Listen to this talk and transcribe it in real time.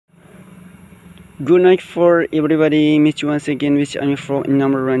Good night for everybody. Miss you once again with Amir from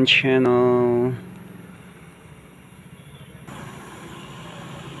number one channel.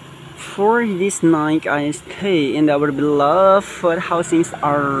 For this night, I stay in our beloved housing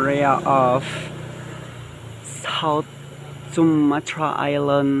area of South Sumatra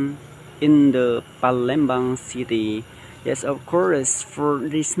Island in the Palembang city. Yes, of course, for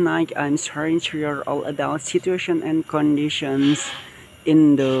this night, I'm sharing to you all about situation and conditions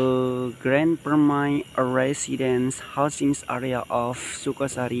in the Grand Permai residence housing area of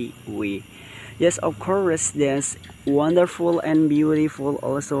Sukasari Way. Yes, of course, that's wonderful and beautiful,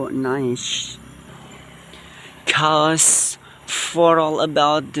 also nice. Cause for all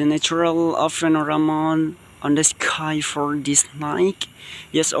about the natural of panorama on the sky for this night.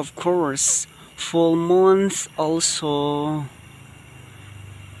 Yes, of course, full moons also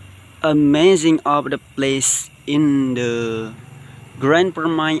amazing of the place in the Grand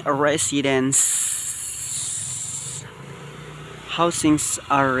Permai residence housing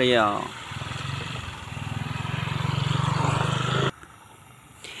area.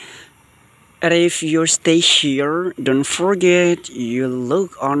 And if you stay here, don't forget you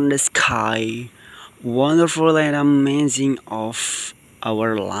look on the sky, wonderful and amazing of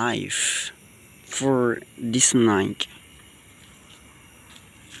our life for this night.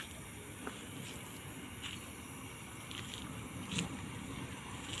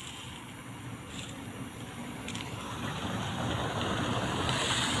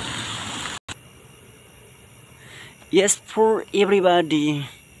 Yes, for everybody,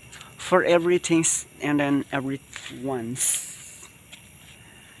 for everything and then everyone's.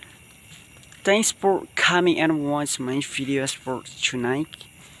 Thanks for coming and watch my videos for tonight.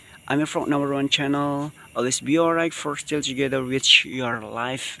 I'm from number one channel. Always be alright for still together with your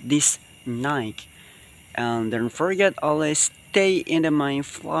life this night. And don't forget always stay in the my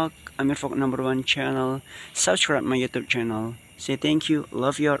vlog. I'm from number one channel. Subscribe my YouTube channel. Say thank you.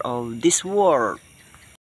 Love you all this world.